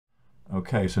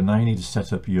Okay, so now you need to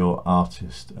set up your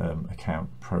artist account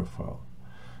profile.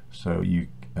 So you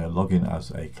log in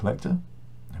as a collector.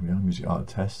 Here we are, Music Art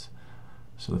Test.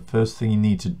 So the first thing you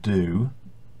need to do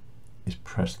is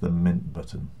press the Mint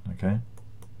button, okay?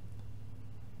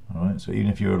 Alright, so even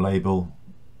if you're a label,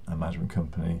 a management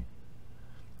company,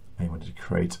 and you wanted to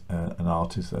create an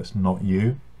artist that's not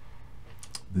you,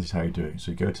 this is how you do it.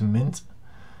 So you go to Mint,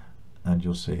 and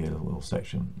you'll see here a little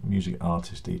section, Music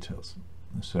Artist Details.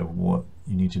 So what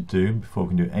you need to do before we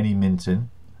can do any minting,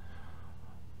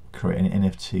 create any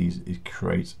NFTs, is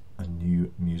create a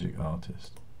new music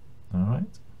artist.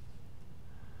 Alright.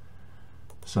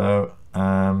 So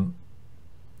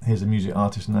here's the music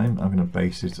artist name. I'm going to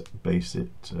base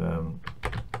it on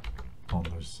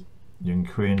those young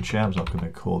Korean chaps. I'm going to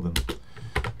call them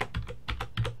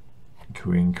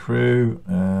Korean Crew,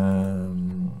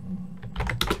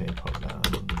 K-pop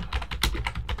band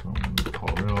from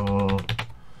Korea.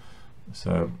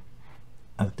 So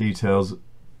add details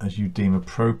as you deem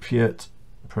appropriate.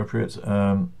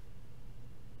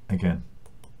 Again,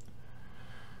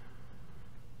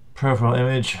 profile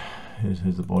image.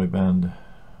 Here's the boy band.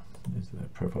 Here's the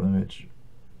profile image.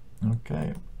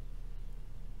 Okay,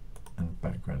 and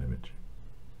background image.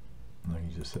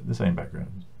 And you just set the same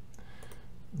background.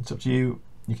 It's up to you.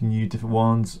 You can use different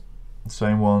ones, the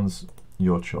same ones,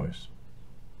 your choice.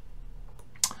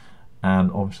 And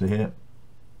obviously here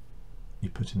you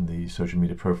put in the social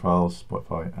media profiles,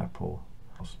 Spotify, Apple.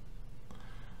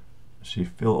 So you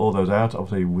fill all those out.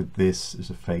 Obviously with this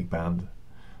is a fake band,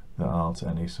 there aren't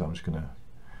any, so I'm just going to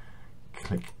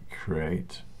click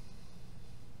create.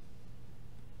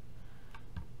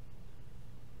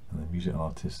 And the music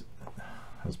artist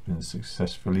has been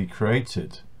successfully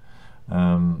created.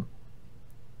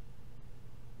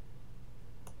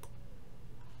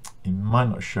 It might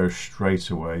not show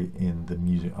straight away in the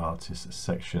music artist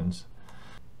sections.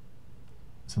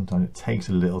 Sometimes it takes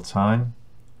a little time.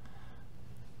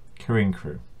 Korean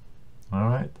Crew.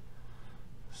 Alright,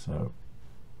 so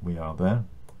we are there,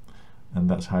 and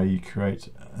that's how you create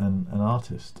an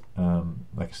artist.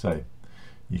 Like I say,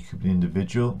 you could be an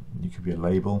individual, you could be a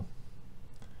label,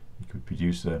 you could be a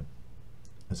producer,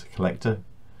 as a collector.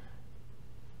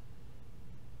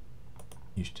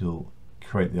 You still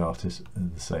create the artist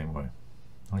in the same way.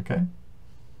 Okay.